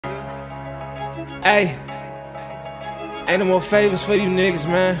Hey, ain't no more favors for you niggas,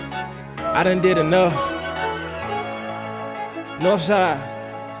 man. I done did enough. Northside,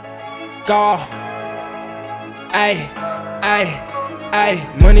 God. Ay.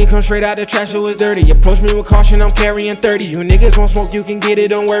 Money come straight out the trash, so it's dirty. Approach me with caution, I'm carrying 30. You niggas want smoke, you can get it,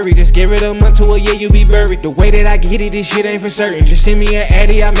 don't worry. Just give it a month to a year, you be buried. The way that I get it, this shit ain't for certain. Just send me an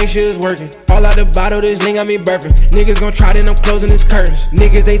addy, I make sure it's working. All out the bottle, this thing got me burping. Niggas gon' try, then I'm closing his curtains.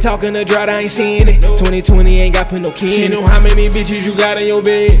 Niggas, they talking the drought, I ain't seeing it. 2020 ain't got put no key in it. Know how many bitches you got in your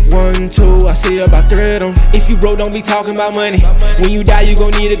bed? 1, 2, I see about 3 of them. If you broke, don't be talking about money. When you die, you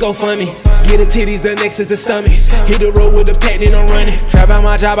gon' need to go fund me. Get the titties, the next is the stomach. Hit the road with the pack, then I'm running. Trap out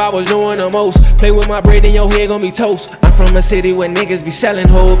my job, I was doing the most. Play with my bread, then your head gon' be toast. I'm from a city where niggas be selling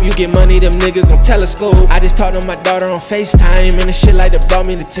hope. You get money, them niggas gon' telescope. I just talked to my daughter on FaceTime, and the shit like that brought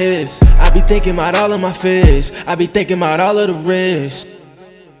me to tears. I be thinking about all of my fears. I be thinking about all of the risks.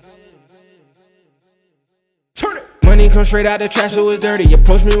 Money come straight out the trash, so it's dirty.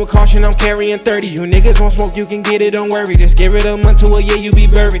 Approach me with caution, I'm carrying 30. You niggas want smoke, you can get it, don't worry. Just give it a month to a year, you be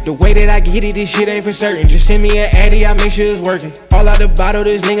buried. The way that I get it, this shit ain't for certain. Just send me an addy, I make sure it's working. All out the bottle,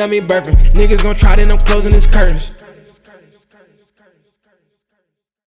 this thing got me burping. Niggas gon' try, then I'm closing his curtains.